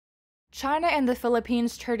China and the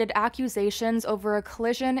Philippines traded accusations over a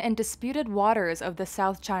collision in disputed waters of the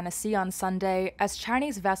South China Sea on Sunday as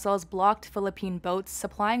Chinese vessels blocked Philippine boats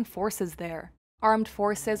supplying forces there. Armed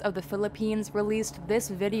forces of the Philippines released this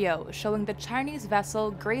video showing the Chinese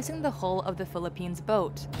vessel grazing the hull of the Philippines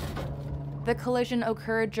boat. The collision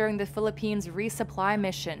occurred during the Philippines' resupply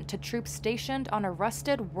mission to troops stationed on a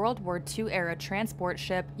rusted World War II-era transport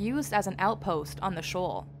ship used as an outpost on the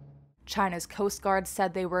shoal. China's coastguard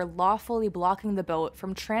said they were lawfully blocking the boat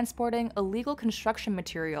from transporting illegal construction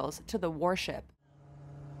materials to the warship.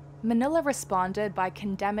 Manila responded by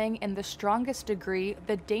condemning in the strongest degree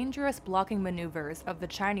the dangerous blocking maneuvers of the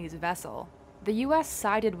Chinese vessel. The U.S.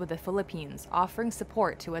 sided with the Philippines, offering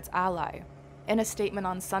support to its ally. In a statement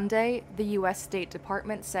on Sunday, the U.S. State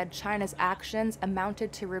Department said China's actions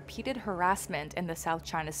amounted to repeated harassment in the South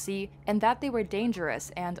China Sea and that they were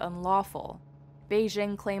dangerous and unlawful.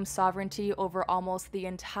 Beijing claims sovereignty over almost the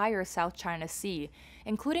entire South China Sea,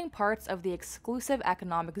 including parts of the exclusive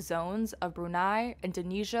economic zones of Brunei,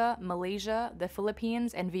 Indonesia, Malaysia, the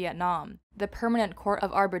Philippines, and Vietnam. The Permanent Court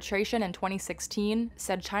of Arbitration in 2016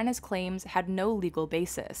 said China's claims had no legal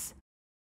basis.